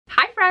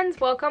friends,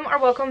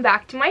 welcome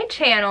back to my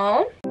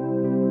channel.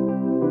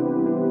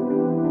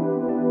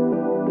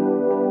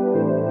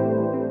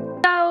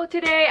 So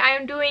today I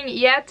am doing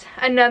yet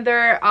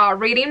another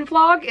reading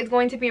vlog. It's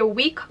going to be a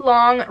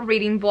week-long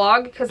reading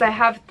vlog because I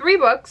have 3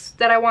 books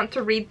that I want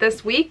to read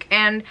this week,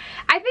 and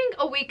I think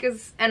a week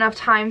is enough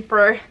time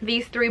for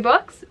these 3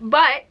 books.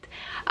 But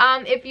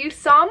if you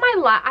saw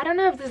my I don't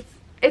know if this,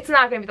 it's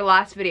not going to be the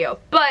last video,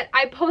 but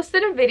I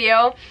posted a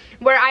video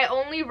where I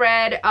only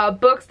read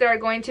books that are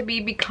going to be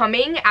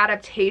becoming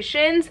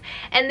adaptations,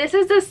 and this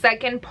is the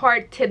second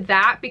part to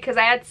that because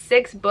I had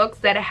 6 books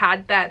that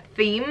had that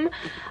theme.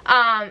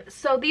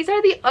 So these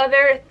are the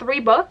other 3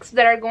 books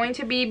that are going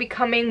to be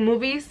becoming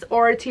movies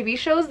or TV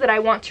shows that I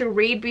want to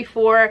read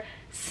before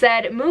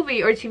said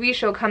movie or TV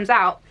show comes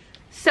out.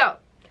 So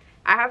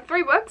I have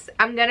 3 books.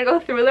 I'm gonna go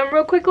through them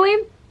real quickly.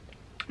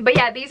 But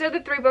yeah, these are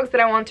the 3 books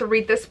that I want to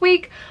read this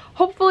week.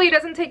 Hopefully it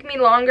doesn't take me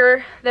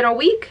longer than a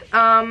week.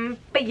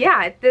 But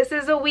yeah, this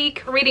is a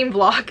week reading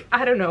vlog.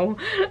 I don't know.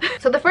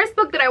 So the first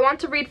book that I want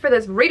to read for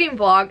this reading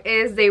vlog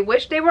is They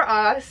Wish They Were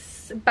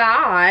Us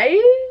by...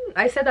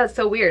 I said that's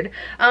so weird.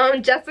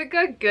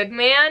 Jessica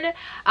Goodman.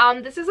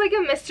 This is like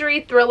a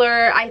mystery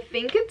thriller. I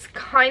think it's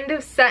kind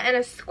of set in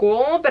a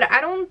school, but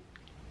I don't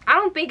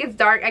think it's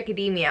dark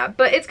academia.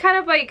 But it's kind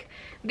of like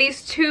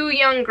these 2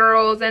 young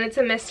girls, and it's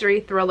a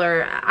mystery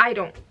thriller. I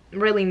don't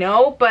really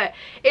know, but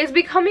it's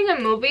becoming a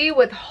movie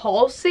with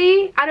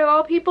Halsey, out of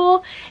all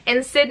people,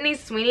 and Sydney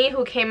Sweeney,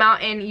 who came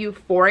out in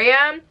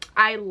Euphoria.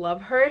 I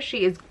love her.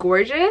 She is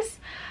gorgeous.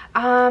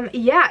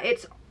 Yeah,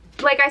 it's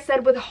like I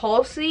said with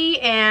Halsey,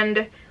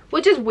 and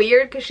which is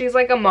weird because she's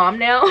like a mom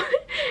now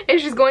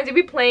and she's going to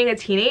be playing a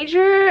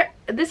teenager.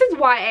 This is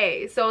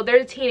YA, so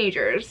they're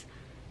teenagers.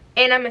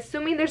 And I'm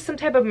assuming there's some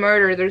type of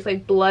murder. There's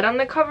like blood on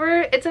the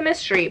cover. It's a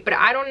mystery, but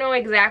I don't know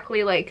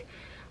exactly like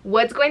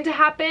what's going to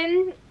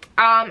happen.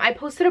 I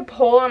posted a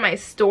poll on my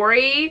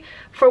story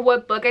for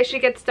what book I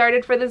should get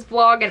started for this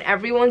vlog, and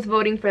everyone's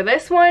voting for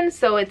this one,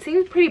 so it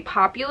seems pretty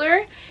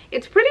popular.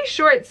 It's pretty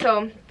short,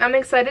 so I'm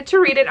excited to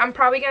read it. I'm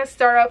probably gonna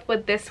start off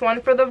with this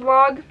one for the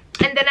vlog.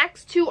 And the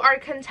next 2 are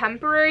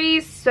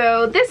contemporaries.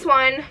 So this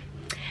one,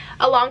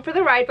 Along for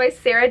the Ride by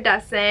Sarah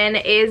Dessen,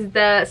 is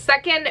the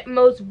 2nd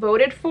most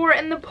voted for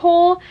in the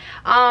poll.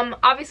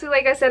 Obviously,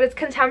 like I said, it's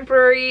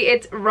contemporary,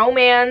 it's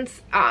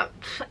romance.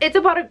 It's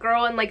about a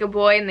girl and like a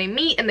boy, and they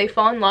meet and they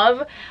fall in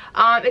love.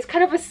 It's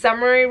kind of a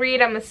summary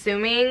read, I'm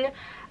assuming.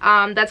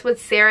 That's what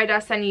Sarah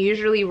Dessen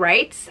usually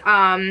writes.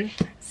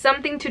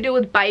 Something to do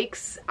with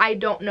bikes, I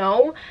don't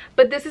know.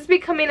 But this is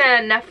becoming a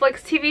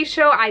Netflix TV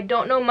show. I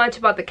don't know much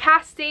about the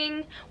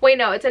casting. Wait,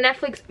 no, it's a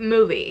Netflix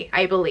movie,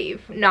 I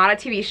believe, not a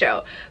TV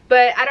show.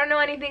 But I don't know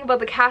anything about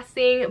the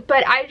casting,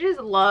 but I just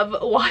love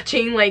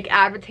watching like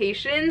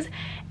adaptations,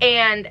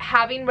 and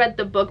having read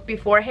the book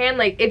beforehand,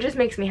 like it just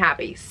makes me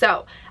happy.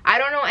 So I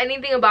don't know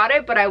anything about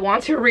it, but I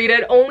want to read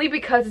it only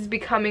because it's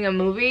becoming a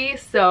movie.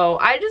 So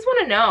I just want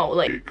to know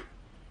like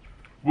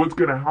what's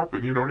gonna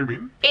happen, you know what I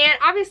mean? And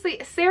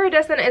obviously Sarah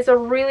Dessen is a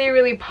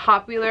really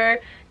popular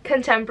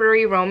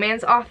contemporary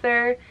romance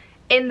author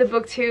in the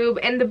booktube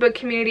and the book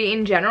community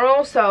in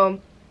general.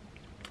 So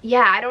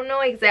yeah, I don't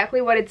know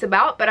exactly what it's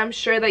about, but I'm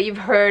sure that you've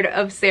heard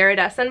of Sarah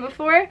Dessen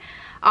before.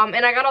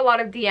 And I got a lot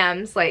of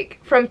DMs like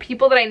from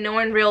people that I know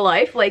in real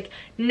life, like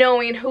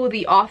knowing who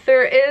the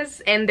author is,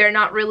 and they're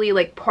not really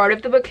like part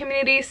of the book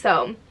community.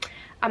 So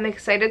I'm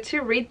excited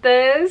to read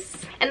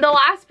this. And the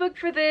last book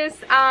for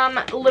this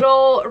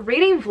little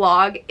reading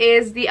vlog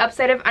is The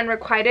Upside of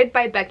Unrequited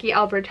by Becky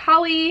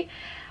Albertalli.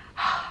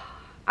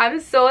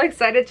 I'm so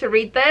excited to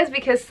read this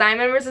because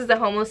Simon vs. the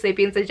Homo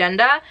Sapiens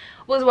Agenda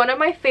was one of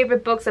my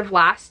favorite books of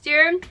last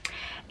year.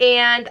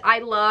 And I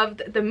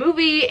loved the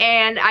movie,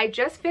 and I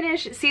just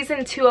finished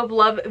season 2 of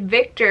Love,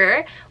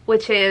 Victor,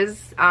 which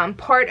is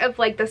part of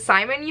like the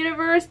Simon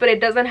universe, but it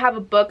doesn't have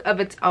a book of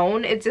its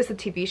own. It's just a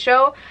TV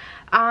show.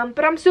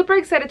 But I'm super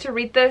excited to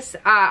read this.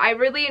 I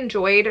really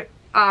enjoyed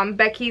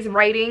Becky's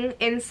writing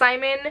in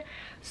Simon,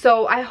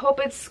 so I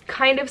hope it's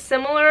kind of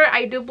similar.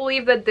 I do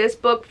believe that this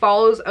book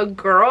follows a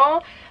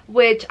girl,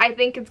 which I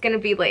think it's gonna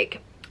be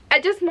like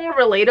just more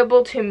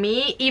relatable to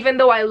me. Even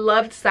though I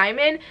loved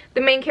Simon,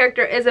 the main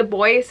character is a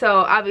boy, so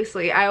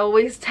obviously I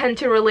always tend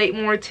to relate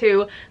more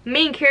to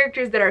main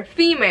characters that are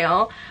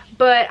female.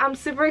 But I'm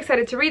super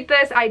excited to read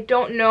this. I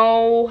don't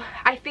know,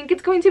 I think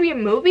it's going to be a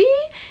movie,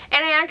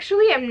 and I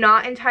actually am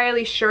not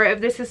entirely sure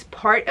if this is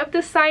part of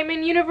the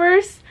Simon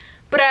universe,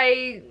 but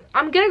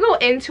I'm gonna go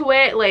into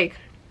it like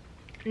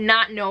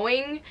not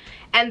knowing,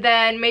 and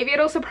then maybe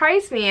it'll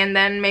surprise me, and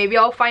then maybe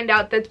I'll find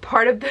out that's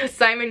part of the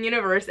Simon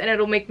universe, and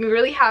it'll make me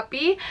really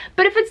happy.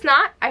 But if it's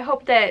not, I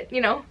hope that,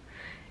 you know,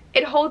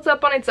 it holds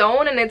up on its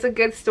own and it's a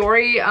good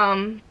story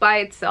by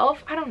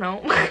itself. I don't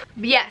know.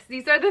 Yes,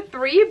 these are the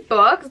 3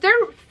 books.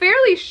 They're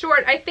fairly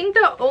short. I think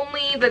the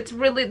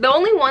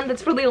only one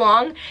that's really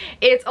long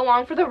is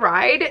Along for the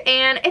Ride,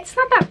 and it's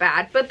not that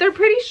bad, but they're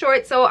pretty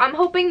short, so I'm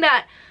hoping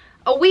that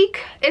a week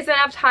is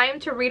enough time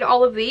to read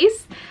all of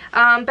these.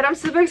 But I'm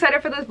super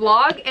excited for this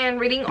vlog and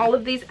reading all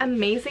of these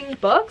amazing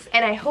books,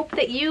 and I hope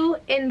that you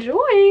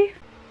enjoy.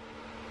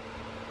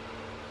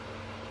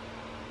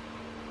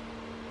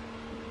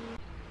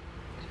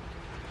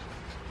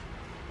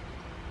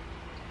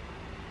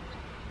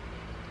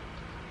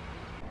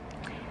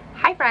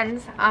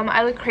 Fwiends.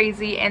 I look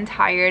crazy and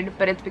tired,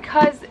 but it's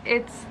because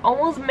it's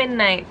almost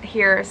midnight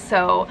here,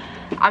 so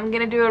I'm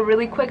gonna do a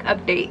really quick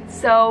update.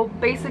 So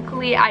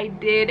basically I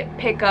did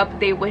pick up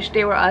They Wish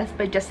They Were Us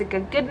by Jessica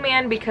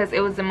Goodman because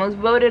it was the most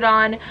voted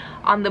on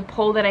the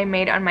poll that I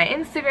made on my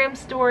Instagram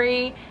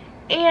story,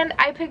 and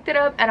I picked it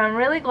up, and I'm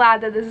really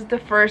glad that this is the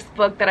first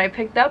book that I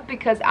picked up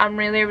because I'm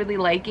really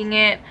liking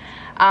it.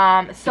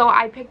 So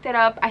I picked it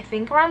up I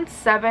think around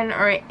 7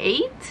 or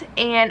 8,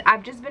 and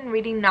I've just been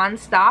reading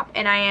non-stop,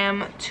 and I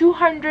am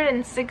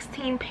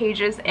 216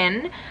 pages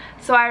in.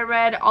 So I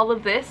read all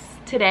of this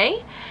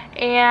today,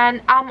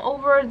 and I'm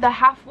over the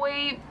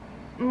halfway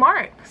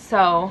mark,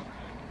 so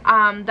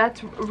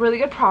that's really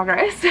good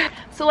progress.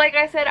 So like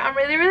I said, I'm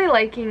really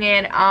liking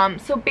it.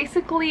 So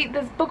basically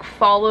this book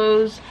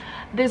follows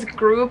this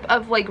group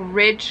of like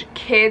rich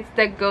kids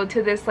that go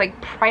to this like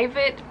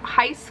private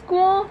high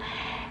school,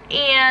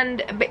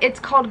 and it's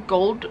called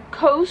Gold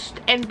Coast,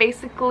 and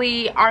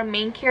basically our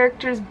main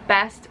character's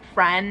best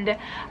friend,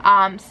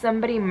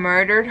 somebody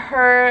murdered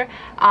her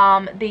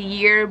the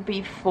year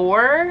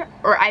before,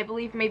 or I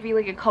believe maybe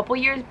like a couple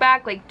years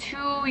back, like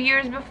 2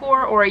 years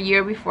before or a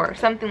year before,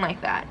 something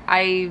like that.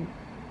 I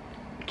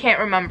can't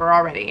remember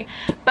already,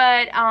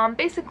 but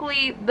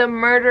basically the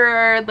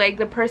murderer, like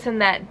the person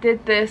that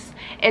did this,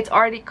 it's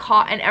already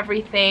caught and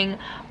everything,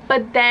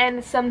 but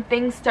then some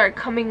things start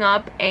coming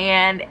up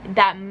and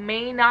that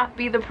may not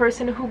be the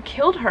person who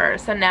killed her.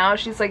 So now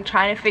she's like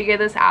trying to figure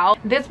this out.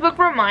 This book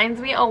reminds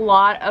me a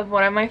lot of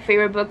one of my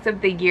favorite books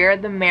of the year,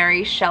 the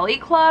Mary Shelley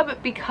Club,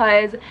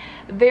 because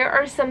there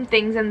are some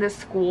things in the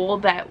school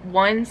that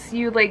once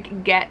you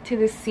like get to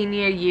the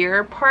senior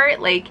year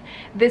part, like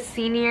the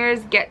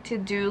seniors get to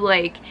do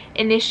like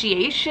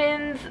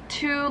initiations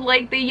to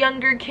like the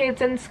younger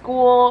kids in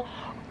school,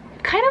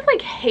 kind of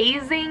like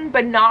hazing,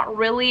 but not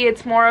really.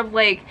 It's more of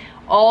like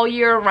all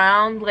year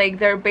round, like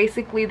they're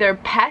basically their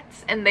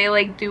pets and they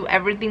like do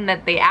everything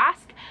that they ask.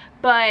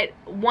 But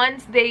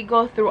once they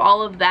go through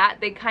all of that,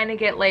 they kind of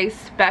get like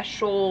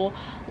special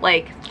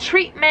like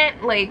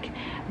treatment, like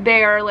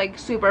they're like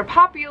super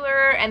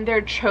popular and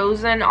they're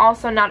chosen.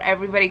 Also, not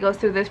everybody goes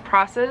through this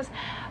process,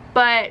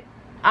 but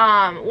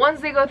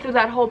once they go through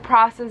that whole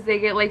process, they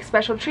get like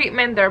special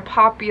treatment, they're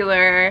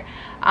popular,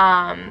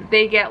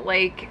 they get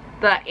like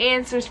the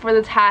answers for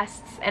the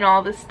tests and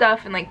all this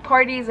stuff, and like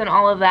parties and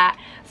all of that.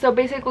 So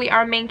basically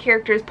our main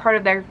character is part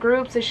of their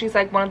group, so she's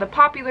like one of the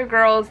popular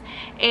girls,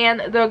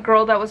 and the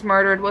girl that was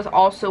murdered was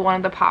also one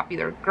of the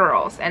popular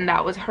girls, and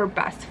that was her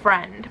best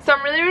friend. So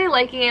I'm really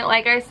liking it.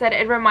 Like I said,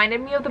 it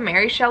reminded me of the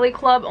Mary Shelley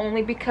Club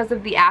only because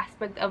of the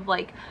aspect of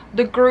like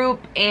the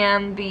group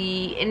and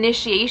the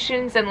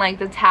initiations and like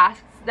the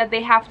tasks that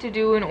they have to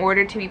do in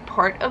order to be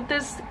part of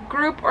this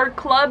group or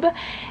club.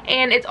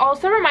 And it's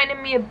also reminded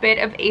me a bit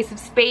of Ace of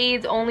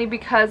Spades only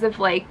because of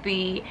like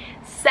the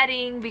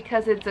setting,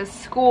 because it's a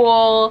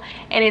school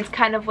and it's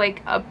kind of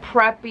like a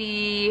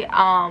preppy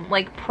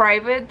like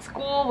private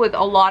school with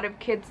a lot of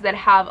kids that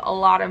have a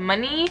lot of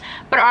money,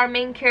 but our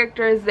main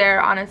character is there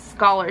on a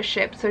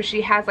scholarship, so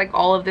she has like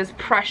all of this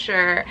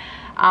pressure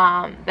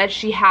that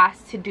she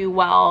has to do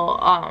well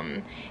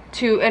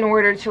in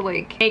order to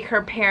like make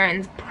her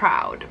parents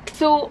proud.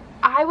 So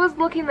I was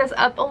looking this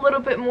up a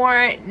little bit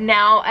more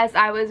now as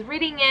I was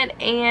reading it,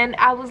 and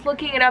I was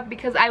looking it up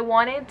because I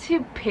wanted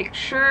to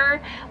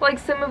picture like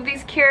some of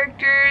these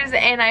characters,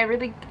 and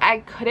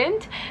I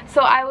couldn't.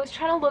 So I was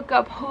trying to look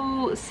up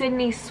who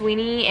Sydney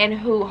Sweeney and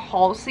who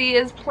Halsey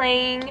is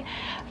playing,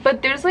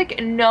 but there's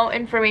like no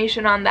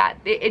information on that.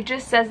 It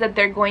just says that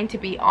they're going to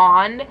be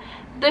on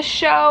the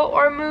show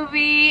or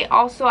movie.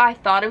 Also, I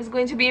thought it was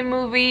going to be a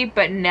movie,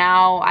 but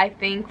now I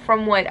think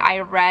from what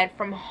I read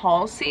from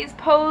Halsey's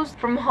post,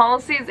 from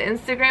Halsey's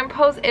Instagram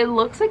post, it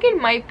looks like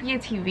it might be a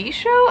TV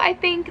show, I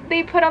think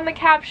they put on the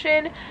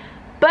caption,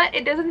 but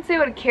it doesn't say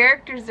what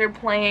characters they're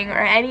playing or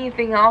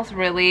anything else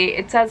really.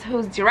 It says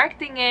who's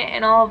directing it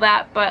and all of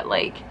that, but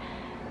like,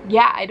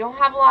 yeah, I don't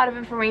have a lot of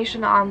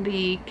information on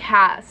the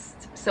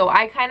cast. So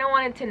I kind of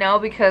wanted to know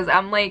because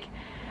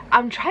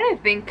I'm trying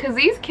to think, because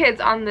these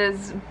kids on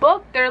this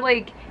book, they're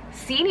like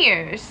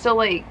seniors, so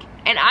like,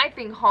 and I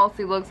think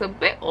Halsey looks a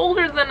bit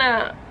older than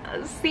a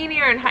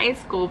senior in high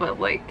school, but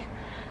like,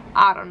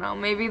 I don't know,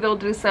 maybe they'll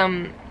do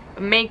some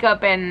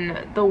makeup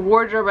and the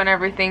wardrobe and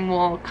everything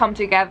will come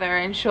together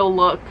and she'll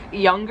look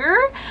younger.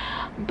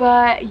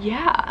 But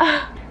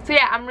yeah. So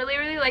yeah, I'm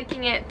really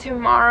liking it.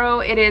 Tomorrow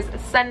it is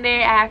Sunday.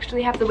 I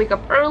actually have to wake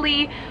up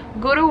early,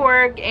 go to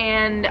work,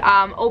 and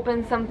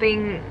open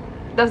something.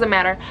 Doesn't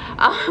matter.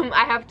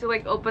 I have to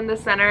like open the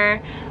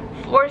center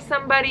for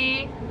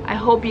somebody. I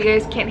hope you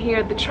guys can't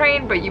hear the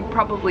train, but you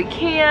probably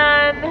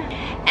can.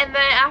 And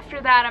then after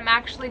that, I'm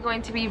actually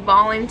going to be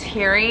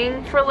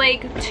volunteering for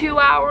like 2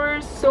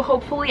 hours. So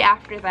hopefully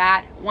after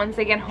that, once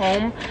I get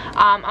home,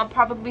 I'll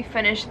probably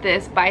finish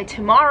this by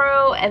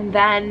tomorrow, and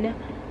then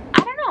I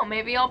don't know,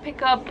 maybe I'll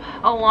pick up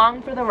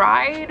Along for the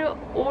Ride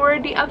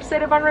or the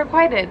upside of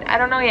Unrequited. I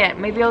don't know yet.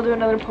 Maybe I'll do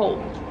another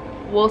poll.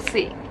 We'll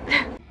see.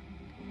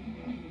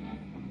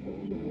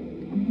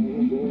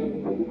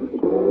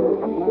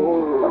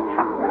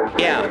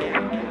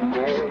 Yeah.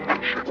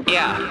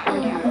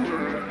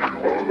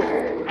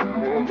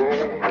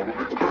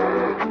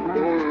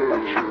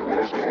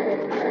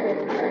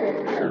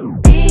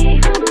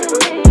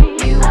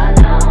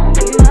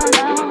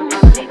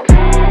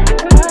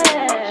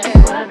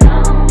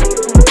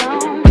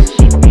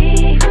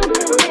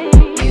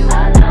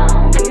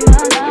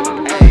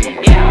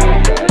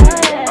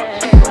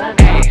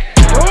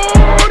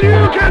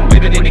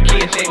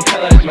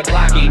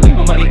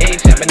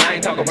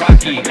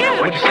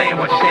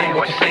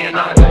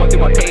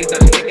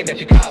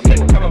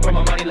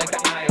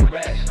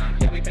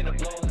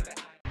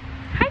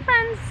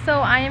 so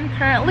I am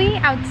currently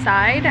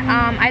outside.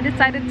 I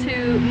decided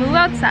to move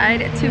outside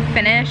to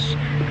finish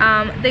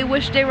They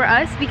Wish They Were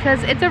Us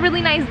because it's a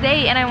really nice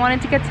day and I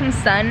wanted to get some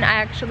sun. I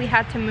actually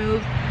had to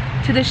move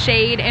to the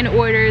shade in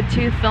order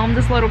to film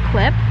this little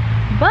clip.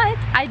 But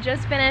I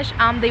just finished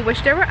They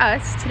Wish They Were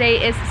Us.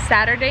 Today is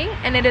Saturday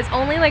and it is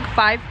only like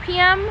 5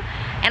 p.m.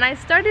 and I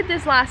started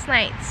this last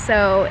night,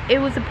 so it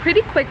was a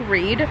pretty quick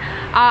read.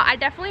 I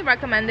definitely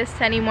recommend this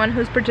to anyone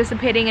who's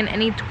participating in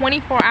any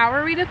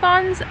 24-hour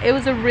readathons. It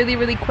was a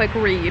really quick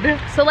read.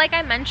 So like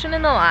I mentioned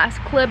in the last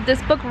clip,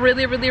 this book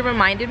really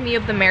reminded me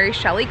of the Mary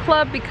Shelley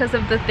Club because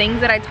of the things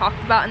that I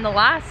talked about in the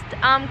last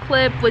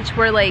clip, which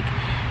were like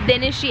the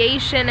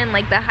initiation and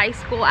like the high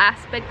school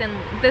aspect and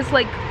this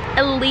like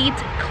elite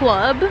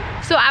club.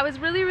 So I was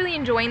really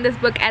enjoying this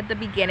book at the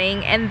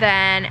beginning, and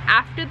then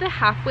after the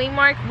halfway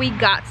mark we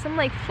got some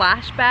like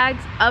flashbacks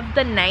of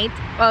the night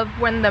of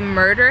when the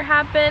murder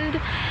happened,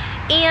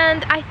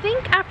 and I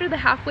think after the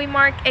halfway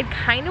mark it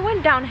kind of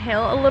went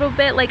downhill a little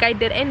bit. Like I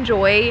did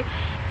enjoy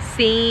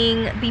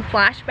seeing the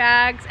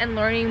flashbacks and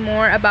learning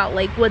more about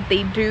like what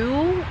they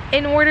do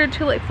in order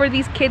to like for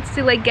these kids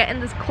to like get in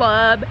this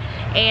club,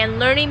 and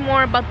learning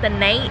more about the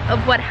night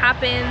of what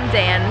happened,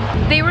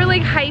 and they were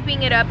like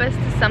hyping it up as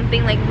to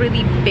something like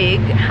really big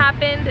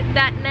happened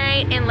that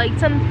night, and like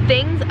some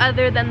things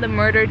other than the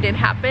murder did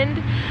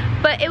happen.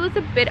 But it was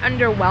a bit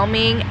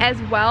underwhelming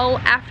as well.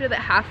 After the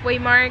halfway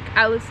mark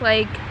I was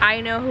like, I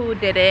know who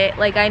did it,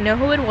 like I know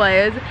who it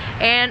was,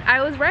 and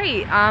I was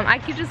right. I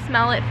could just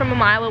smell it from a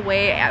mile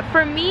away.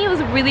 For me it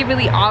was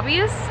really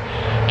obvious,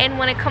 and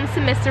when it comes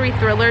to mystery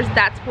thrillers,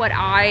 that's what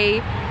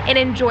in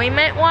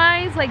enjoyment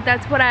wise, like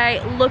that's what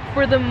I look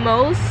for the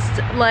most,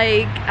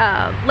 like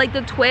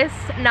the twist,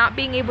 not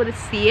being able to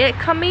see it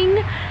coming.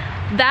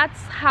 That's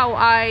how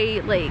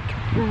I like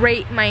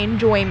rate my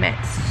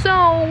enjoyment. So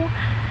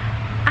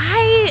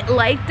I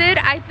liked it.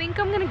 I think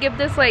I'm gonna give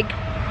this like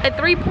a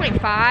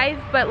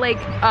 3.5, but like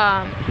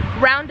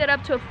round it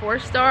up to a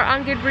 4-star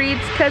on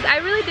Goodreads because I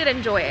really did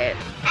enjoy it.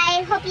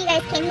 I hope you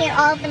guys can hear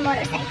all of the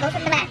motorcycles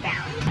in the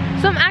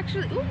background. So I'm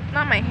actually, ooh,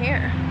 not my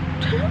hair.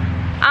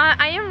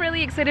 I am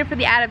really excited for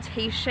the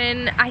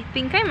adaptation. I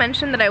think I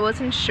mentioned that I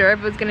wasn't sure if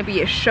it was going to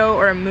be a show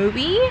or a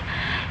movie,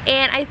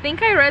 and I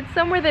think I read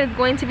somewhere that it's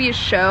going to be a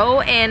show,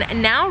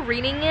 and now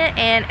reading it,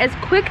 and as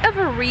quick of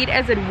a read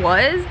as it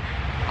was,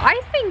 I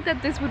think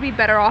that this would be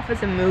better off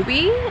as a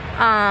movie,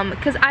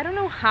 because I don't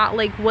know how,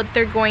 like what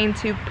they're going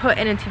to put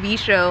in a TV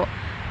show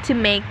to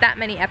make that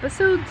many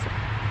episodes.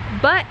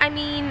 But I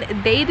mean,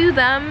 they do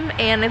them,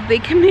 and if they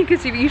can make a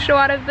TV show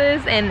out of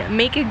this and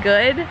make it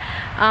good,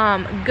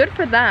 good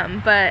for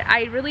them. But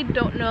I really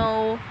don't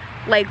know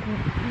like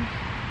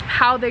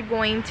how they're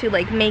going to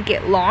like make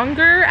it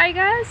longer, I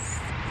guess,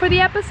 for the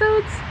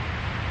episodes.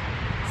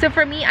 So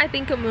for me, I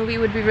think a movie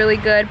would be really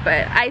good,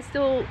 but I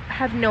still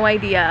have no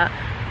idea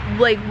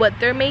like what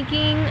they're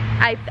making.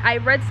 I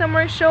read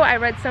somewhere a show, I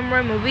read somewhere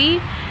a movie,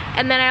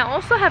 and then I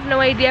also have no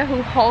idea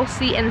who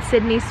Halsey and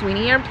Sydney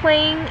Sweeney are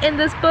playing in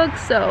this book,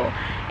 so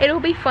it'll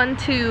be fun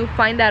to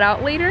find that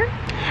out later.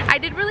 I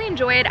did really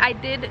enjoy it. I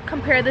did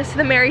compare this to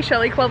the Mary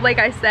Shelley Club like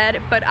I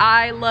said, but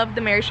I love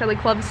the Mary Shelley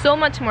Club so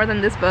much more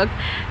than this book.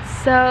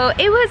 So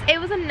it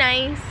was a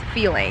nice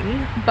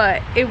feeling,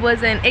 but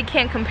it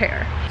can't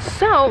compare.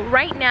 So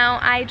right now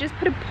I just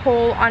put a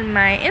poll on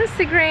my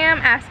Instagram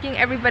asking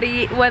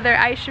everybody whether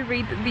I should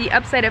read The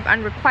Upside of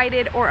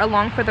Unrequited or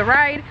Along for the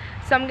Ride.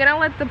 So I'm gonna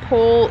let the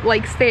poll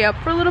like stay up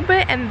for a little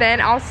bit, and then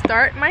I'll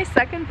start my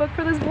second book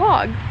for this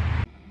vlog.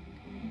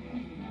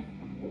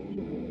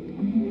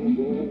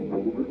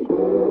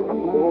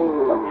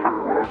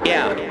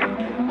 Yeah.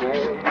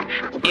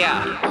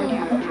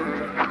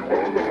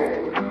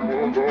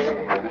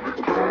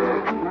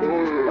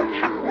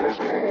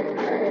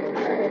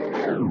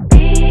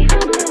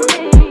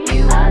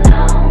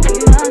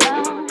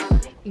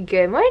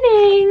 Good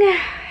morning.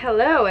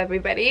 Hello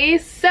everybody.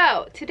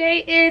 So today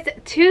is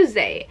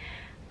Tuesday.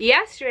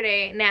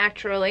 Yesterday,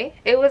 naturally,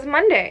 it was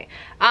Monday,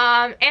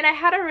 and I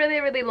had a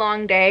really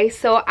long day,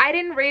 so I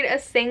didn't read a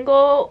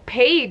single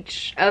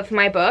page of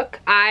my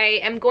book. I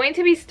am going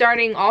to be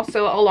starting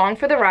also Along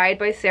for the Ride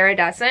by Sarah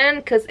Dessen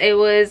because it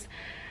was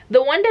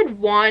the one that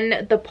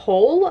won the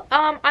poll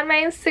on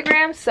my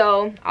Instagram,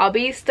 so I'll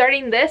be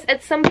starting this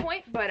at some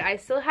point, but I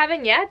still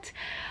haven't yet.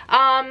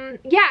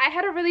 Yeah, I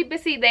had a really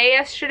busy day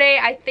yesterday.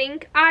 I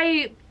think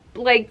I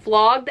like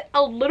vlogged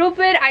a little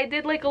bit. I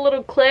did like a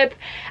little clip.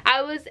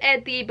 I was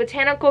at the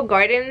botanical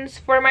gardens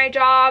for my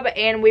job,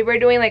 and we were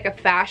doing like a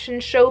fashion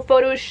show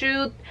photo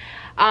shoot,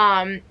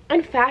 and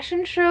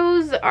fashion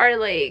shows are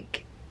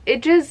like,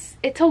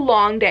 it's a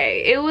long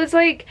day. It was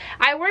like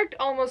I worked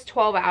almost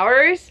 12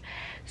 hours.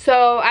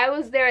 So I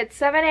was there at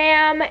 7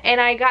 a.m. and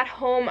I got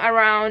home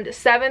around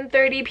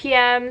 7:30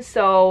 p.m.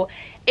 So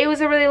it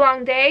was a really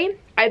long day.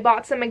 I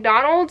bought some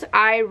McDonald's,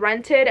 I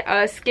rented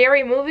a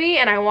scary movie,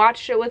 and I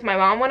watched it with my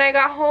mom when I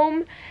got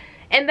home.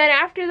 And then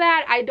after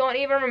that, I don't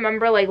even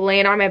remember like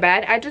laying on my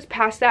bed. I just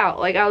passed out.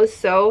 Like I was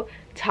so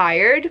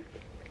tired.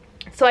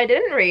 So I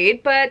didn't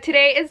read, but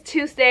today is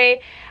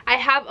Tuesday. I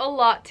have a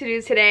lot to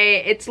do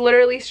today. It's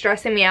literally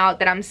stressing me out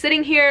that I'm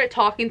sitting here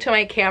talking to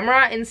my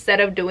camera instead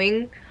of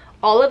doing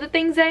all of the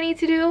things that I need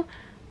to do.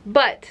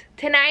 But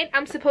tonight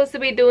I'm supposed to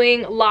be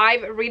doing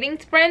live reading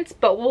sprints,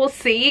 but we'll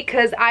see,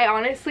 because I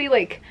honestly,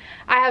 like,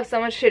 I have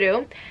so much to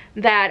do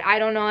that I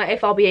don't know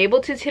if I'll be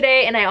able to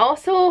today, and I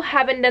also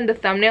haven't done the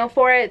thumbnail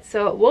for it,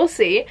 so we'll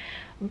see.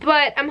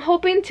 But I'm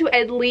hoping to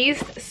at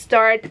least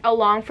start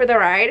along for the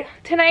ride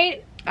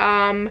tonight.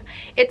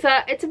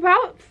 It's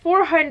about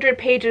 400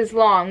 pages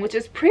long, which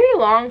is pretty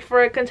long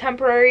for a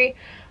contemporary,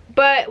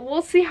 but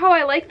we'll see how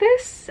I like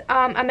this.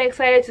 I'm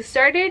excited to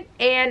start it,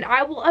 and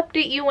I will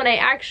update you when I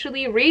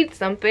actually read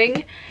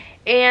something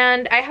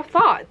and I have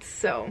thoughts,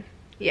 so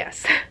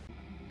yes.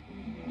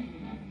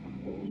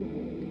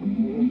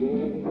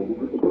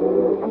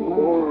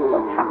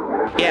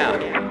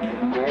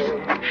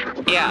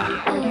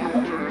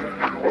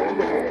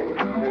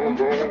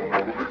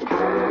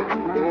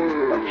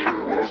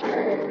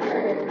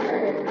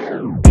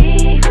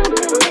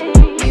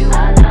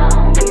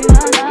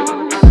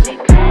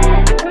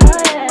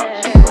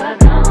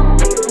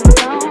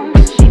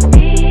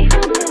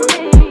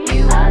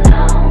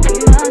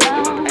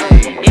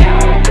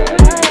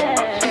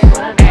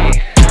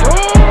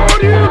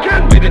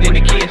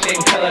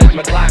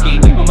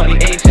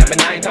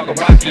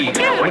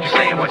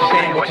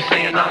 What you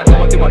saying? Not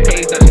going through my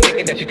page, not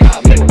thinking that you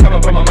caught me.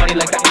 Coming from my money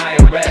like the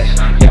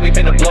IRS. Yeah, we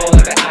finna blow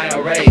like the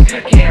IRA.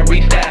 Can't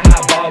reach that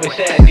high bar, we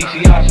said.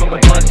 DCR smoking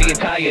blunts the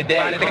entire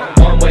day.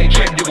 One-way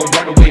trip, you gon'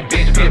 run away,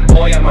 bitch. Pit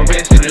boy on my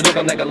wrist, and you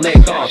looking like a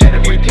leg song. Shed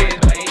a few tears.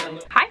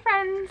 Hi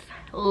friends,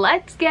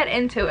 let's get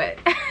into it.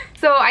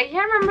 So I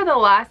can't remember the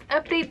last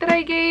update that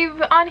I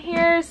gave on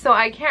here, so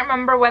I can't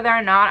remember whether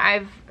or not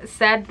I've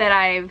said that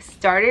I've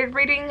started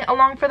reading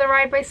Along for the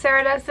Ride by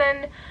Sarah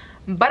Dessen,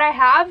 but I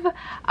have.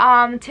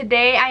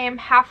 Today I am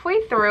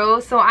halfway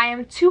through, so I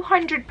am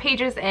 200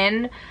 pages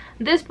in.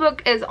 This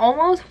book is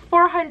almost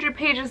 400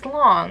 pages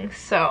long,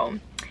 so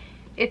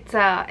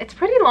it's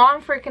pretty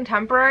long for a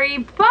contemporary,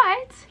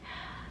 but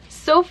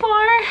so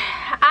far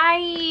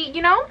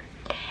you know,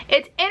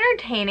 it's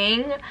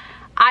entertaining.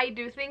 I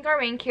do think our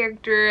main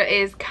character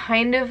is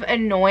kind of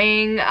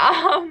annoying.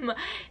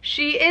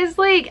 She is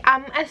like,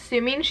 I'm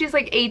assuming she's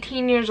like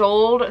 18 years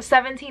old,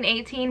 17,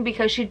 18,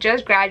 because she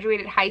just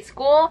graduated high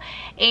school,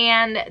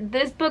 and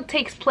this book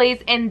takes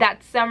place in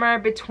that summer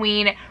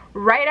between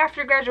right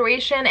after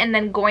graduation and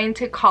then going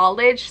to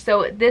college.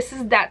 So this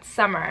is that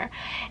summer,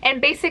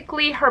 and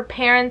basically her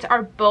parents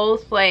are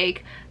both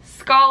like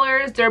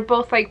scholars, they're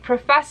both like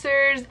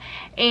professors,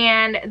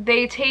 and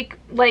they take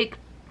like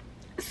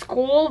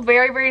school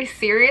very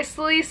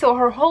seriously. So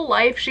her whole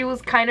life she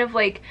was kind of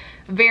like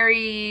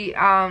very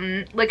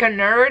like a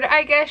nerd,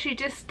 I guess. She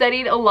just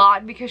studied a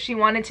lot because she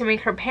wanted to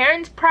make her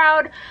parents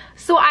proud.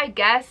 So I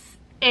guess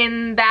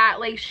in that,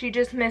 like, she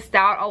just missed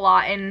out a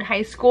lot in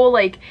high school,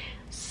 like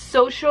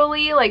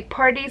socially, like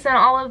parties and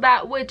all of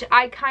that, which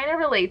I kind of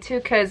relate to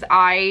because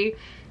I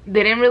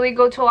didn't really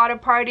go to a lot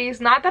of parties.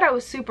 Not that I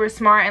was super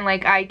smart and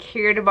like I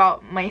cared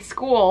about my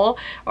school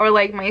or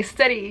like my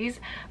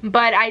studies,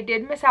 but I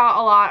did miss out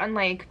a lot on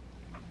like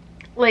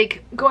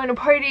going to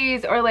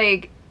parties or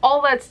like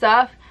all that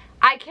stuff.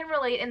 I can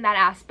relate in that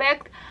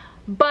aspect.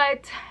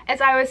 But as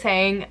I was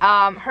saying,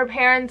 her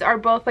parents are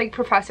both like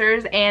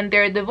professors and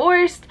they're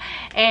divorced,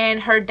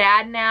 and her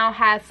dad now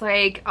has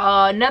like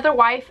another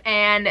wife,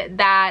 and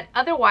that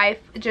other wife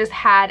just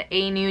had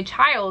a new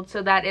child,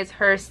 so that is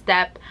her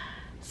step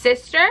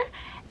sister,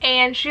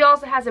 and she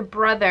also has a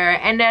brother,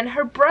 and then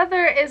her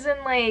brother is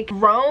in like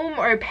Rome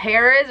or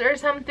Paris or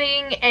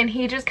something, and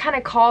he just kind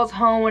of calls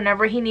home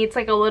whenever he needs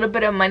like a little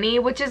bit of money,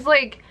 which is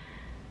like,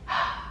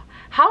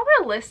 how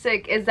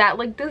realistic is that?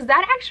 Like, does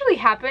that actually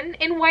happen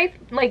in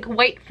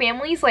white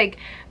families? Like,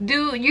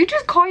 do you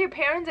just call your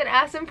parents and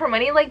ask them for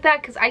money like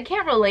that? Because I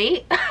can't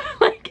relate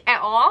like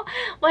at all.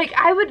 Like,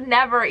 I would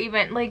never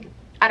even, like,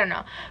 I don't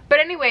know.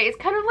 But anyway, it's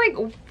kind of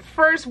like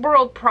first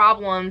world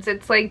problems.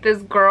 It's like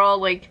this girl,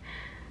 like,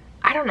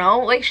 I don't know,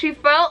 like she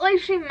felt like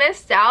she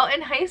missed out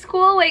in high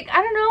school. Like,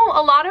 I don't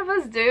know, a lot of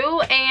us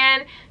do,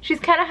 and she's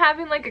kind of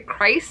having like a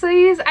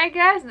crisis, I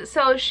guess.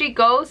 So she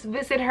goes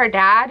visit her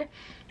dad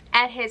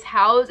at his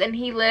house, and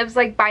he lives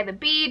like by the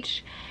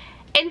beach,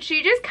 and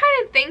she just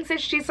kind of thinks that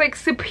she's like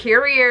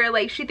superior,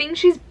 like she thinks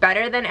she's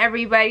better than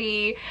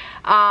everybody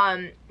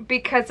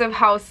because of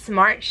how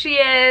smart she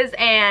is.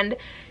 And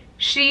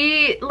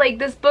she, like,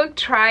 this book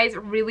tries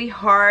really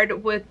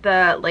hard with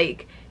the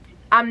like,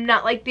 I'm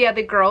not like the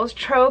other girls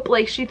trope.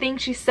 Like, she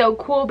thinks she's so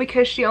cool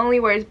because she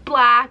only wears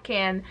black,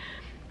 and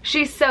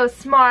she's so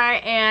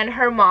smart, and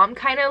her mom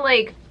kind of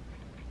like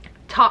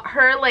taught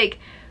her like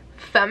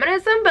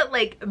feminism, but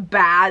like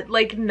bad,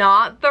 like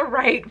not the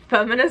right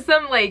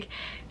feminism. Like,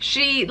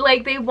 she,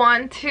 like, they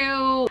want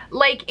to,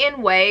 like,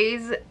 in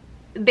ways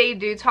they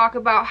do talk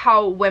about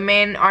how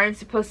women aren't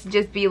supposed to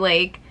just be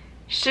like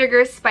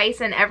sugar, spice,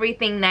 and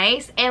everything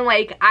nice, and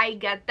like I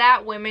get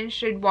that women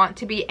should want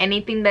to be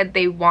anything that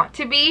they want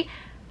to be,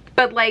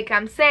 But like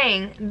I'm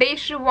saying, they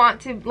should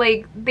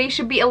they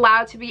should be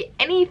allowed to be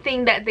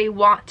anything that they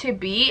want to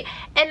be.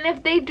 And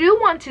if they do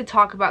want to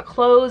talk about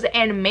clothes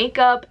and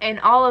makeup and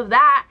all of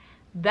that,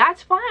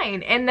 that's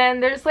fine. And then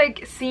there's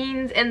like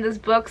scenes in this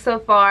book so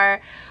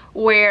far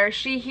where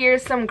she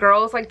hears some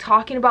girls like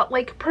talking about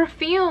like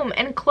perfume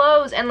and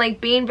clothes and like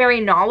being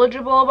very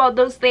knowledgeable about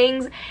those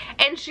things,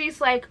 and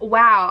she's like,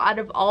 wow, out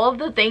of all of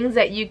the things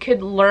that you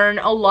could learn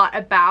a lot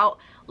about,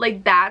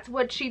 like that's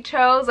what she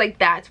chose, like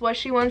that's what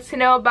she wants to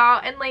know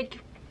about. And like,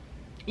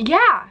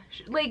 yeah,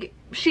 like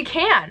she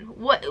can,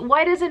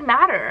 why does it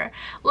matter?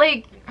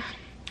 Like,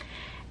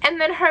 and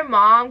then her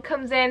mom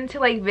comes in to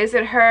like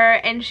visit her,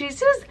 and she's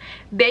just,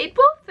 they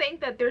both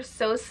think that they're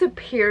so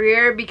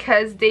superior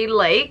because they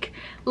like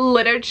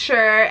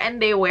literature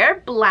and they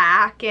wear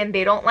black and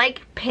they don't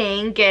like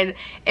pink, and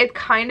it's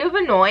kind of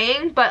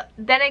annoying. But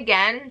then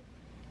again,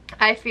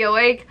 I feel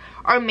like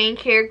our main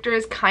character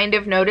is kind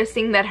of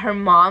noticing that her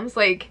mom's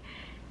like,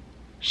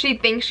 she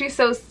thinks she's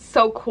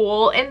so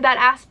cool in that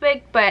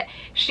aspect, but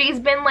she's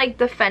been like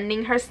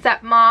defending her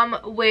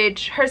stepmom,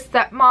 which her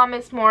stepmom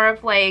is more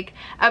of like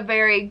a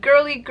very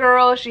girly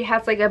girl. She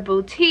has like a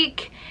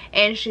boutique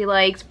and she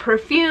likes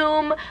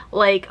perfume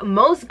like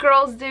most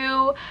girls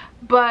do.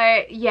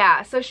 But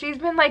yeah, so she's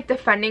been like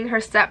defending her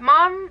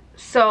stepmom,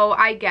 so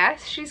I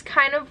guess she's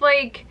kind of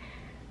like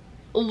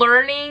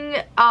learning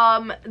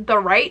the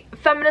right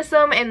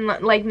feminism and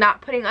like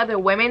not putting other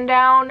women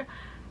down.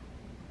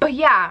 But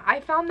yeah,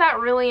 I found that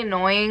really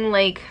annoying,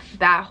 like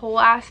that whole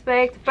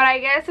aspect. But I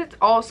guess it's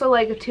also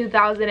like a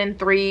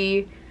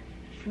 2003,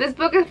 this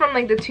book is from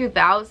like the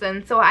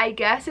 2000s, so I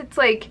guess it's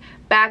like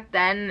back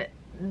then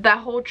the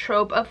whole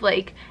trope of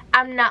like,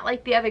 I'm not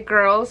like the other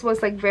girls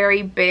was like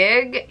very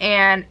big.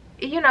 And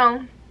you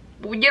know,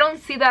 you don't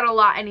see that a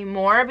lot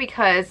anymore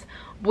because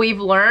we've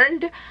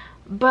learned.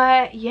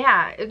 But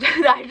yeah,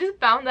 I just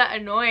found that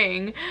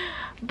annoying.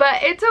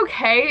 But it's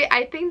okay,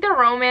 I think the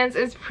romance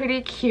is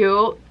pretty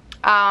cute.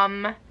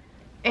 And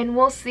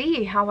we'll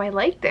see how I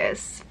like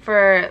this.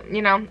 For,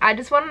 you know, I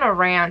just went on a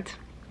rant,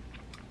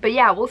 but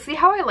yeah, we'll see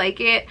how I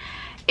like it.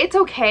 It's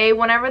okay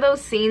whenever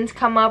those scenes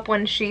come up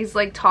when she's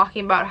like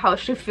talking about how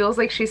she feels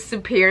like she's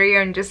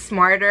superior and just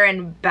smarter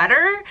and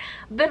better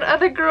than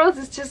other girls.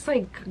 It's just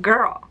like,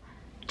 girl,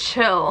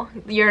 chill,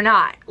 you're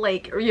not,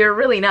 like, you're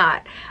really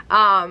not.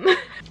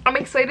 I'm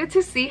excited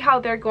to see how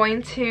they're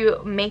going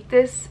to make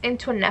this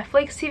into a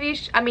Netflix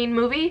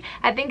movie.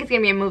 I think it's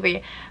gonna be a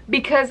movie,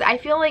 because I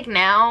feel like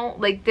now,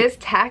 like this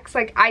text,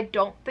 like I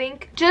don't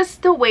think,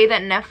 just the way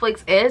that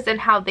Netflix is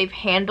and how they've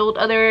handled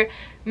other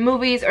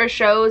movies or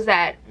shows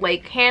that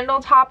like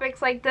handle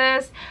topics like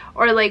this,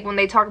 or like when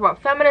they talk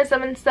about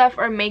feminism and stuff,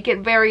 or make it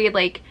very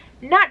like,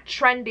 not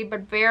trendy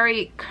but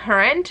very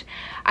current,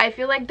 I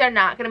feel like they're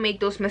not gonna make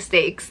those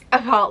mistakes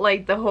about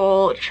like the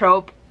whole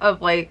trope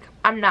of like,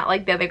 I'm not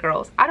like the other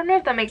girls. I don't know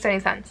if that makes any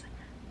sense,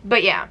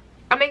 but yeah,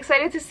 I'm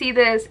excited to see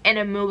this in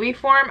a movie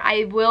form.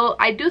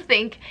 I do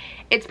think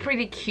it's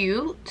pretty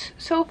cute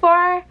so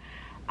far,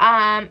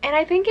 and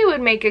I think it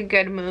would make a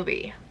good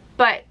movie,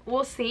 but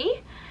we'll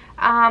see.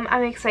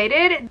 I'm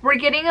excited. We're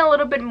getting a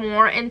little bit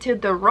more into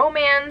the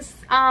romance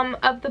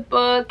of the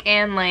book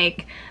and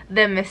like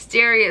the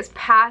mysterious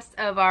past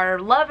of our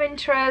love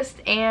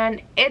interest,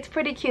 and it's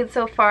pretty cute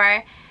so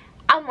far.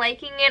 I'm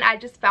liking it. I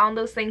just found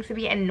those things to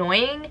be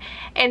annoying,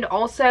 and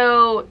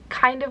also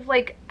kind of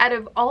like, out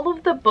of all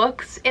of the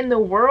books in the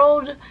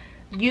world,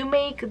 you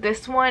make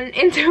this one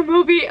into a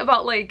movie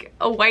about like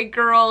a white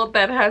girl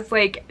that has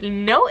like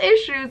no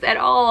issues at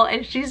all,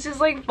 and she's just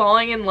like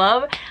falling in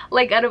love.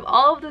 Like, out of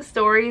all of the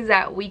stories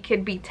that we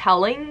could be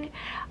telling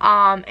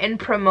and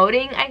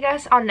promoting, I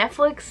guess, on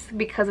Netflix,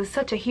 because it's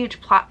such a huge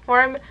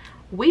platform,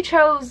 we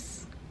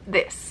chose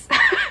this.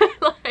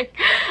 Like,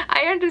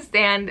 I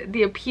understand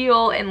the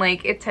appeal and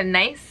like it's a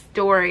nice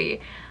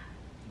story,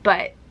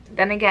 but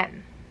then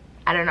again,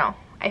 I don't know,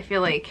 I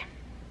feel like,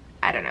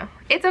 I don't know,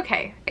 it's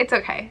okay, it's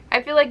okay.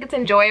 I feel like it's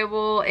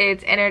enjoyable,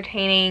 it's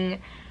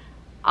entertaining.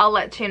 I'll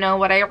let you know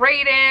what I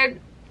rated,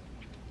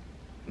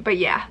 but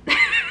yeah.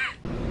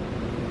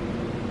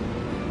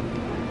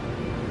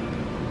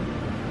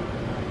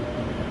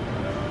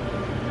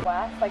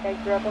 Like, I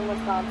grew up in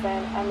Wisconsin,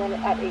 and then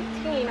at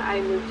 18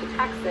 I moved to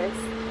Texas.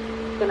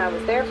 Then I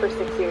was there for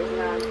 6 years, and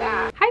now I'm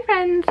back. Hi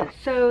friends,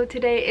 so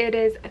today it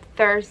is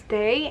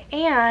Thursday,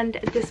 and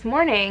this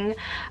morning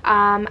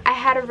I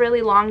had a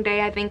really long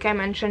day. I think I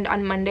mentioned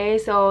on Monday,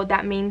 so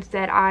that means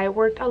that I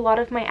worked a lot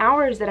of my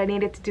hours that I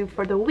needed to do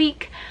for the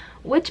week,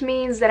 which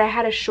means that I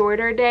had a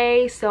shorter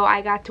day, so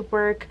I got to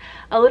work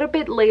a little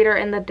bit later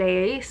in the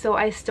day. So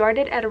I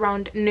started at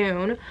around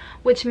noon,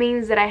 which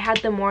means that I had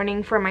the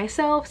morning for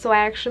myself. So I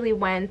actually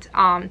went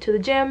to the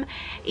gym,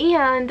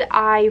 and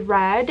I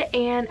read,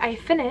 and I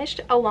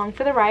finished Along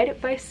for the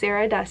Ride by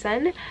Sarah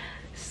Dessen.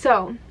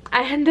 So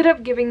I ended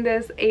up giving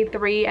this a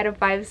 3 out of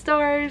 5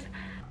 stars.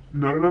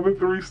 Not another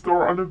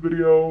 3-star on the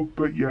video,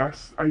 but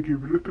yes, I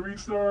gave it a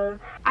 3-star.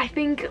 I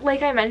think,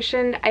 like I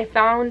mentioned, I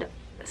found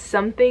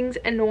some things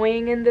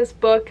annoying in this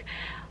book.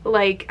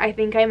 Like, I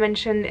think I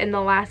mentioned in the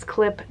last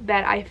clip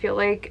that I feel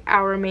like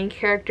our main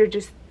character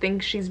just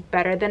thinks she's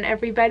better than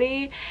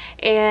everybody,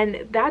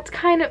 and that's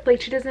kind of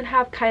like, she doesn't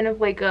have kind of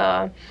like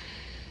a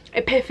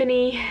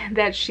epiphany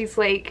that she's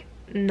like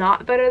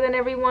not better than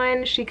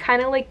everyone. She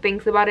kind of like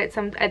thinks about it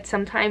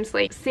sometimes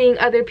like seeing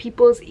other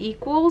people's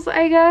equals,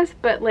 I guess,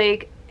 but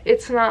like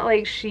it's not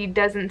like she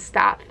doesn't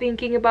stop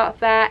thinking about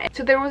that.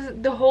 So there was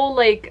the whole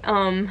like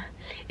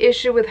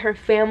issue with her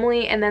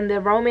family, and then the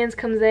romance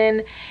comes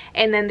in,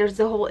 and then there's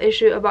the whole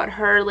issue about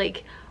her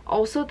like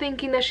also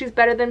thinking that she's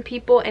better than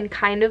people, and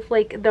kind of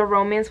like the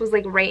romance was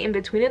like right in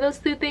between of those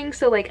two things.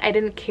 So like I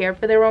didn't care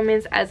for the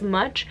romance as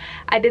much.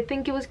 I did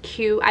think it was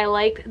cute. I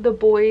liked the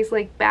boys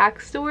like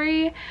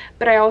backstory,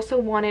 but I also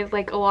wanted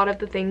like a lot of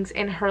the things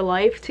in her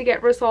life to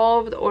get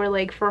resolved, or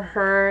like for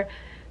her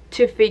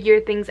to figure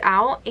things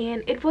out,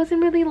 and it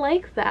wasn't really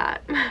like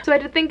that. So I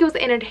did think it was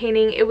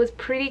entertaining. It was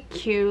pretty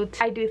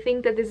cute. I do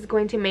think that this is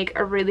going to make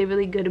a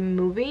really good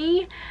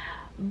movie,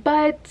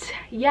 but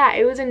yeah,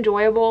 it was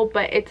enjoyable,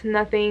 but it's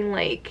nothing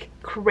like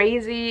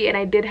crazy, and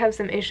I did have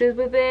some issues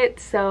with it,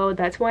 so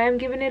that's why I'm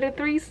giving it a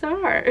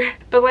 3-star.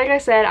 But like I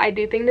said, I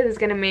do think this is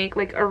gonna make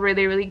like a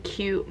really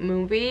cute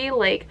movie.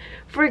 Like,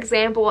 for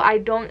example,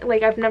 I've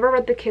never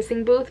read The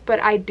Kissing Booth, but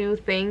I do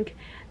think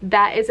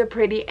that is a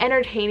pretty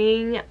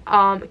entertaining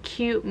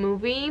cute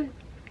movie.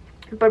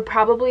 But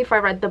probably if I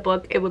read the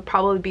book, it would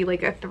probably be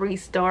like a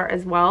 3-star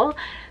as well.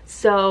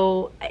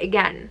 So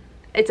again,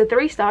 it's a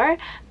 3-star,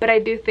 but I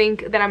do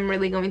think that I'm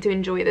really going to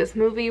enjoy this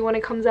movie when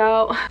it comes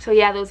out. So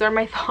yeah, those are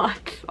my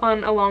thoughts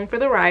on Along for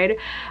the Ride.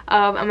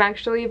 I'm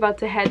actually about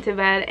to head to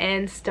bed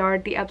and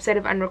start The Upside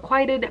of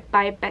Unrequited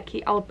by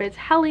Becky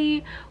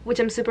Albertalli, which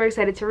I'm super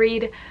excited to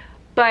read.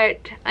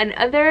 But in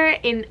other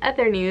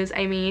news,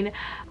 I mean,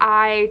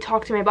 I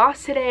talked to my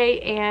boss today,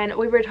 and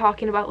we were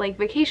talking about like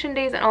vacation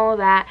days and all of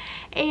that,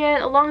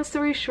 and long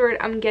story short,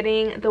 I'm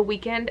getting the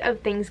weekend of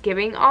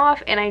Thanksgiving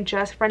off, and I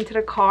just rented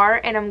a car,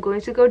 and I'm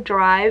going to go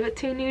drive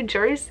to New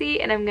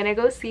Jersey, and I'm gonna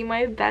go see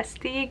my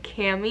bestie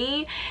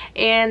Cami,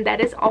 and that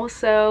is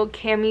also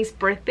Cami's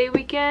birthday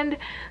weekend.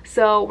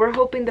 So we're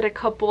hoping that a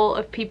couple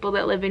of people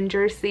that live in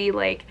Jersey,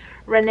 like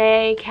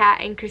Renee, Kat,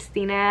 and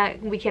Christina,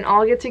 we can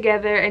all get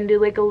together and do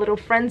like a little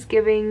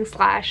Friendsgiving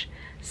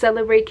 /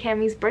 celebrate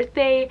Cami's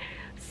birthday.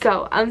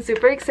 So I'm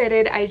super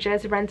excited. I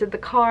just rented the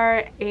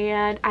car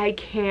and I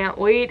can't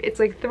wait. It's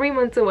like 3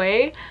 months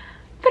away,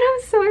 but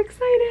I'm so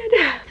excited.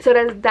 So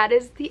that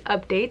is the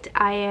update.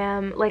 I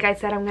am, like I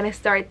said, I'm gonna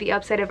start The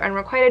Upside of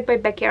Unrequited by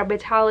Becky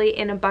Albertalli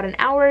in about an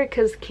hour,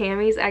 because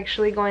Cami's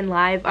actually going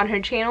live on her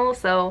channel,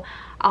 so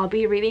I'll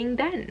be reading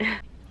then.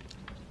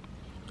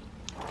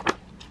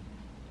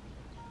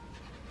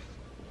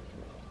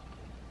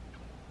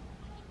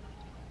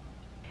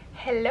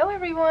 Hello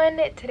everyone,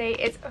 today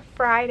is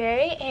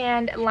Friday,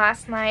 and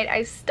last night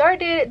I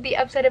started The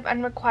Upside of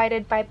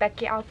Unrequited by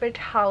Becky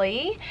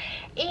Albertalli,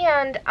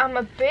 and I'm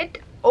a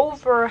bit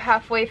over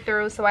halfway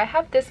through, so I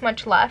have this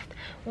much left,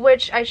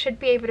 which I should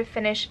be able to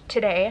finish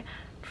today,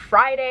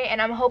 Friday,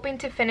 and I'm hoping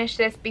to finish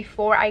this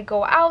before I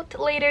go out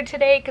later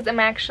today, because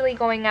I'm actually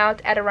going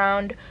out at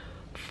around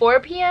 4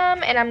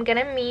 p.m. and I'm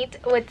gonna meet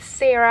with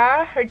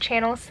Sarah. Her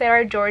channel is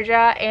Sarah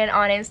Georgia, and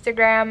on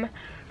Instagram,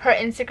 her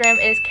Instagram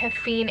is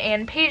Caffeine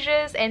and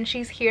Pages, and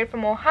she's here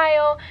from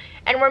Ohio,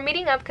 and we're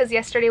meeting up because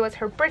yesterday was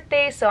her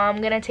birthday, so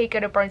I'm gonna take her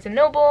to Barnes &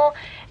 Noble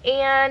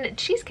and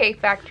Cheesecake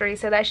Factory,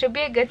 so that should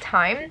be a good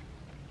time.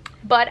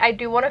 But I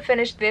do want to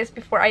finish this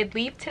before I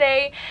leave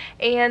today,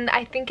 and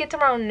I think it's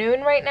around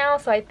noon right now,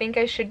 so I think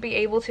I should be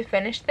able to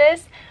finish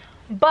this.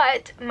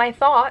 But my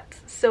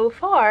thoughts so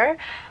far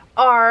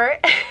are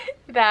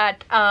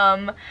that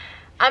I'm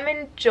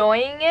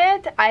enjoying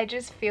it. I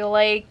just feel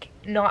like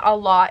not a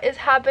lot is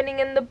happening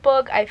in the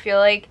book. I feel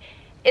like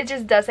it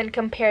just doesn't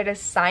compare to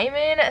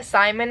Simon.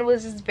 Simon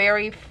was just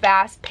very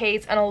fast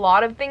paced and a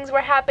lot of things were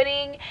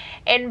happening,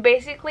 and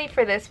basically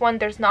for this one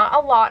there's not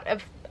a lot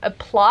of a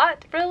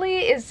plot really.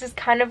 It's just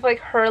kind of like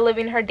her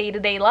living her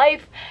day-to-day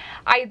life.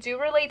 I do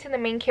relate to the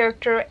main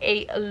character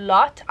a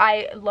lot.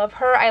 I love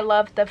her. I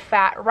love the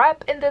fat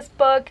rep in this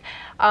book.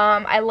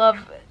 I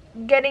love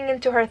getting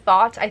into her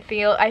thoughts. I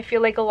feel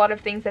like a lot of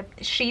things that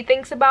she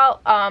thinks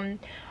about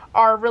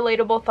are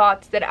relatable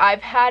thoughts that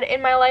I've had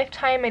in my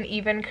lifetime and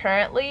even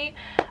currently.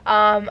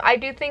 I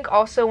do think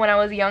also when I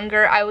was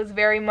younger, I was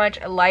very much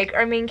like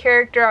our main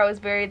character. I was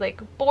very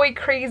like boy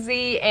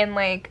crazy, and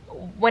like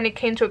when it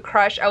came to a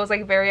crush, I was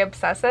like very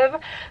obsessive.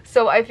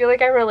 So I feel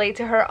like I relate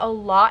to her a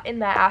lot in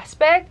that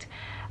aspect.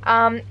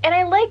 And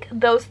I like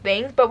those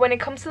things, but when it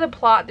comes to the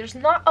plot, there's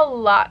not a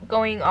lot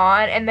going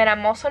on, and then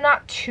I'm also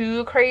not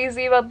too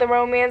crazy about the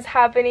romance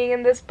happening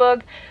in this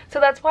book, so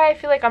that's why I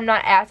feel like I'm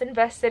not as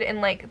invested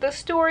in like the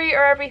story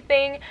or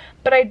everything.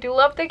 But I do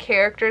love the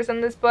characters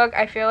in this book.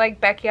 I feel like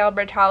Becky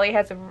Albertalli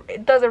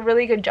does a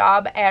really good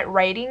job at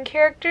writing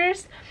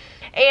characters,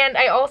 And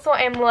I also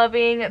am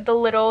loving the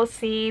little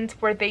scenes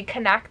where they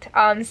connect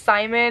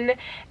Simon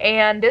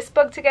and this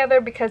book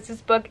together, because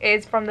this book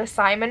is from the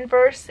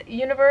Simonverse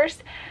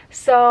universe.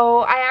 So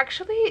I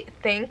actually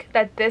think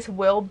that this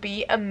will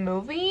be a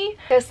movie,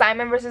 because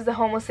Simon versus the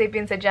Homo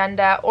Sapiens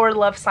Agenda or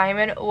Love,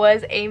 Simon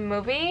was a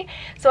movie.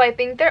 So I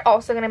think they're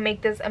also gonna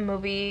make this a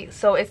movie,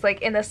 so it's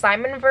like in the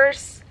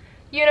Simonverse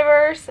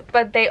universe.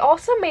 But they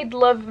also made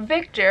Love,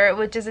 Victor,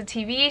 which is a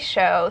TV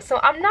show, so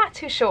I'm not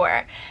too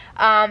sure.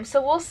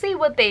 So we'll see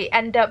what they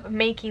end up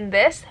making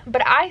this,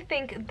 but I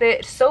think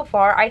that so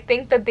far I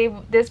think that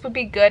this would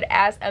be good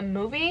as a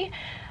movie,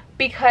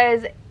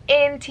 because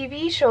in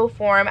TV show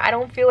form I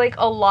don't feel like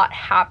a lot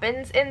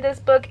happens in this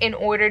book in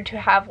order to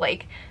have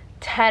like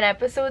 10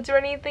 episodes or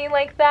anything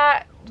like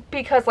that,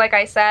 because like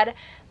I said,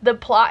 the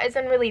plot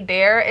isn't really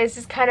there. It's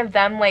just kind of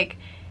them like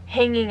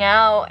hanging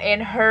out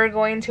and her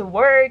going to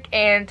work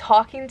and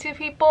talking to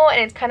people,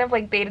 and it's kind of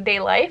like day-to-day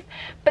life,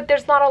 but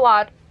there's not a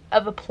lot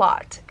of a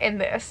plot in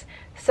this.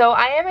 So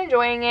I am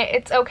enjoying it.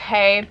 It's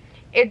okay.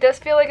 It does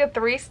feel like a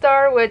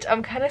 3-star, which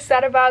I'm kind of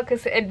sad about,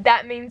 because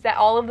that means that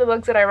all of the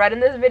books that I read in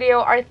this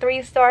video are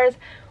 3 stars,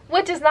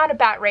 which is not a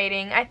bad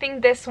rating. I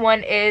think this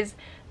one is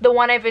the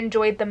one I've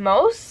enjoyed the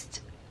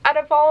most out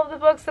of all of the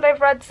books that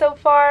I've read so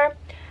far.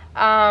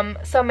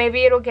 So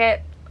maybe it'll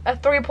get a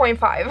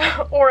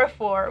 3.5 or a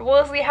 4.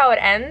 We'll see how it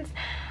ends.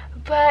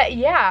 But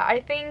yeah,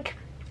 I think,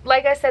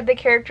 like I said, the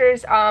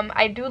characters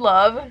I do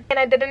love. And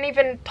I didn't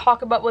even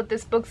talk about what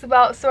this book's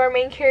about. So our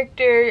main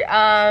character,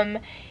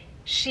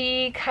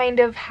 she kind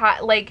of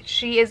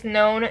she is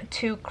known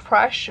to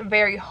crush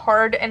very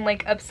hard and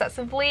like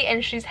obsessively,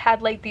 and she's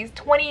had like these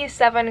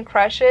 27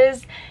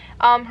 crushes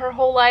her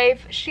whole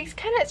life. She's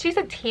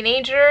a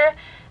teenager.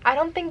 I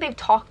don't think they've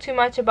talked too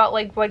much about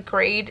like what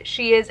grade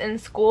she is in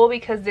school,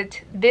 because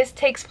this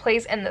takes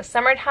place in the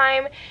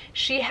summertime.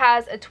 She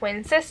has a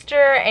twin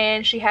sister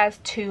and she has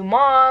 2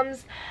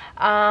 moms,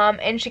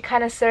 and she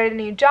kind of started a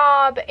new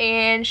job,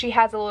 and she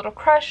has a little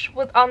crush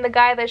on the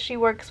guy that she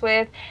works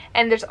with,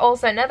 and there's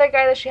also another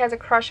guy that she has a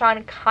crush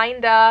on,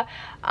 kinda,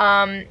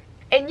 and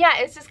yeah,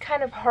 it's just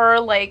kind of her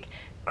like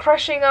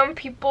crushing on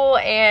people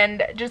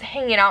and just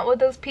hanging out with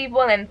those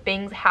people, and then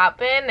things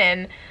happen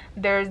and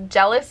there's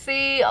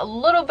jealousy, a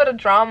little bit of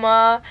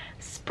drama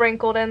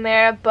sprinkled in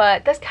there,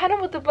 but that's kind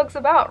of what the book's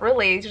about,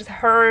 really. It's just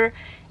her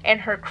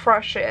and her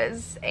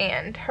crushes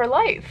and her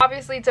life.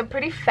 Obviously it's a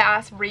pretty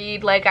fast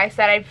read. Like I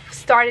said, I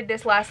started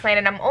this last night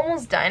and I'm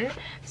almost done,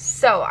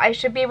 so I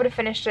should be able to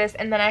finish this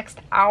in the next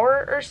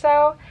hour or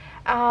so,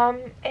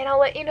 and I'll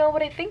let you know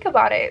what I think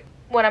about it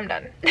when I'm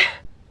done.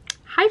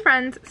 Hi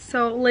friends,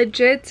 so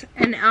legit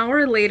an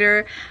hour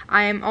later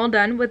I am all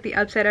done with the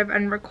upside of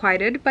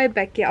Unrequited by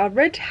Becky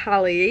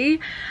Albertalli.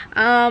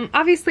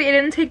 Obviously it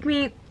didn't take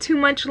me too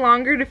much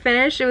longer to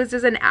finish. It was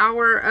just an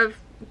hour of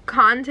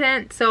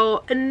content,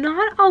 so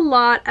not a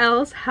lot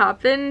else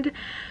happened.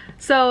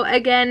 So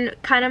again,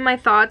 kind of my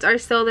thoughts are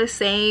still the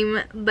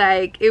same.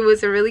 Like, it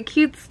was a really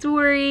cute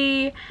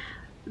story,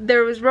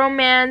 there was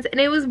romance,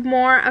 and it was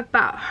more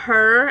about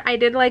her. I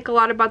did like a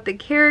lot about the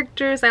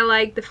characters. I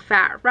liked the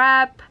fat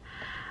rep.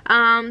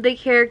 The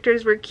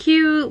characters were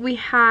cute. We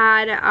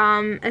had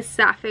a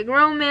sapphic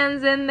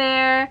romance in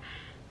there,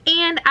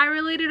 and I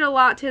related a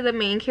lot to the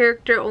main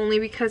character only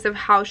because of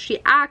how she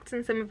acts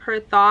and some of her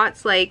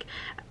thoughts, like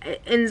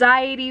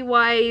anxiety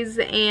wise,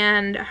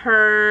 and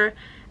her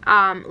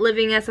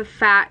living as a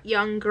fat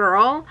young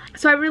girl.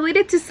 So I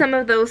related to some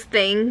of those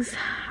things,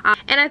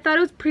 and I thought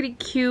it was pretty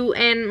cute.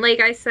 And like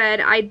I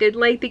said, I did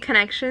like the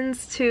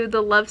connections to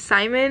the Love,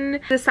 Simon,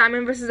 the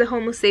Simon versus the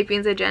Homo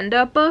Sapiens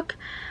Agenda book.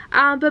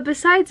 But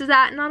besides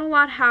that, not a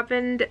lot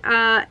happened.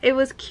 It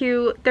was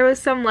cute. There was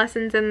some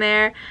lessons in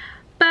there.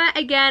 But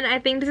again, I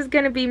think this is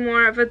going to be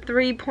more of a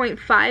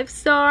 3.5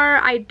 star.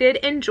 I did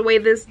enjoy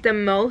this the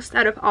most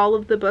out of all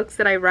of the books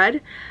that I read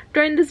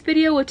during this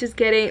video, which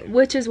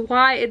is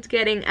why it's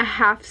getting a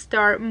half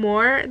star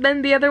more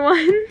than the other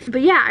one. But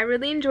yeah, I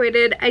really enjoyed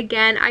it.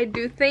 Again, I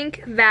do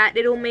think that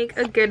it'll make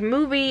a good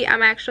movie.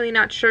 I'm actually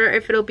not sure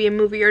if it'll be a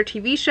movie or a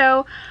TV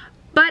show,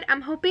 but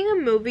I'm hoping a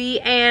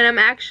movie, and I'm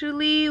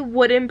actually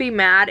wouldn't be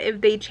mad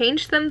if they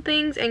changed some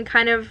things and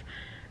kind of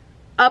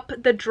up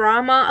the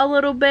drama a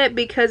little bit,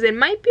 because it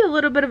might be a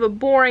little bit of a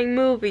boring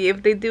movie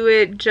if they do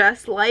it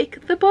just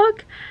like the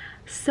book.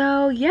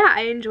 So yeah,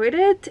 I enjoyed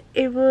it.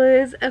 It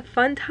was a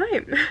fun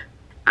time.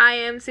 I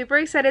am super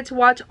excited to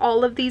watch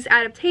all of these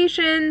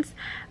adaptations.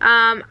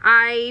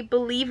 I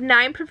believe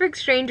 9 Perfect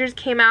Strangers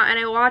came out and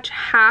I watched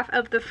half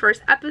of the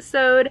first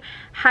episode.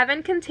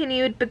 Haven't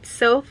continued, but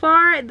so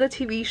far the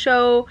TV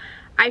show,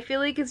 I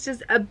feel like it's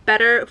just a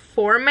better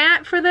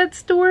format for that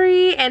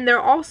story, and they're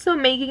also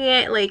making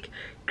it like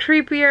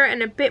creepier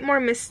and a bit more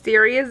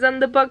mysterious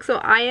than the book, so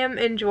I am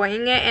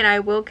enjoying it and I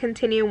will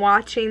continue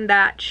watching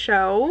that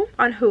show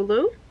on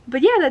Hulu.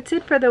 But yeah, that's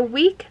it for the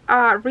week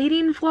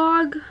reading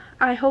vlog.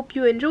 I hope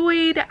you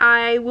enjoyed.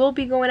 I will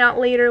be going out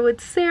later with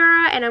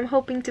Sarah, and I'm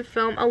hoping to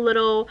film a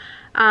little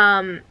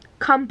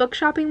come book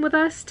shopping with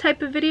us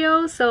type of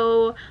video,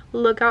 so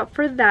look out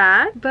for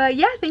that. But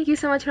yeah, thank you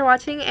so much for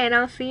watching, and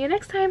I'll see you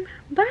next time.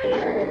 Bye.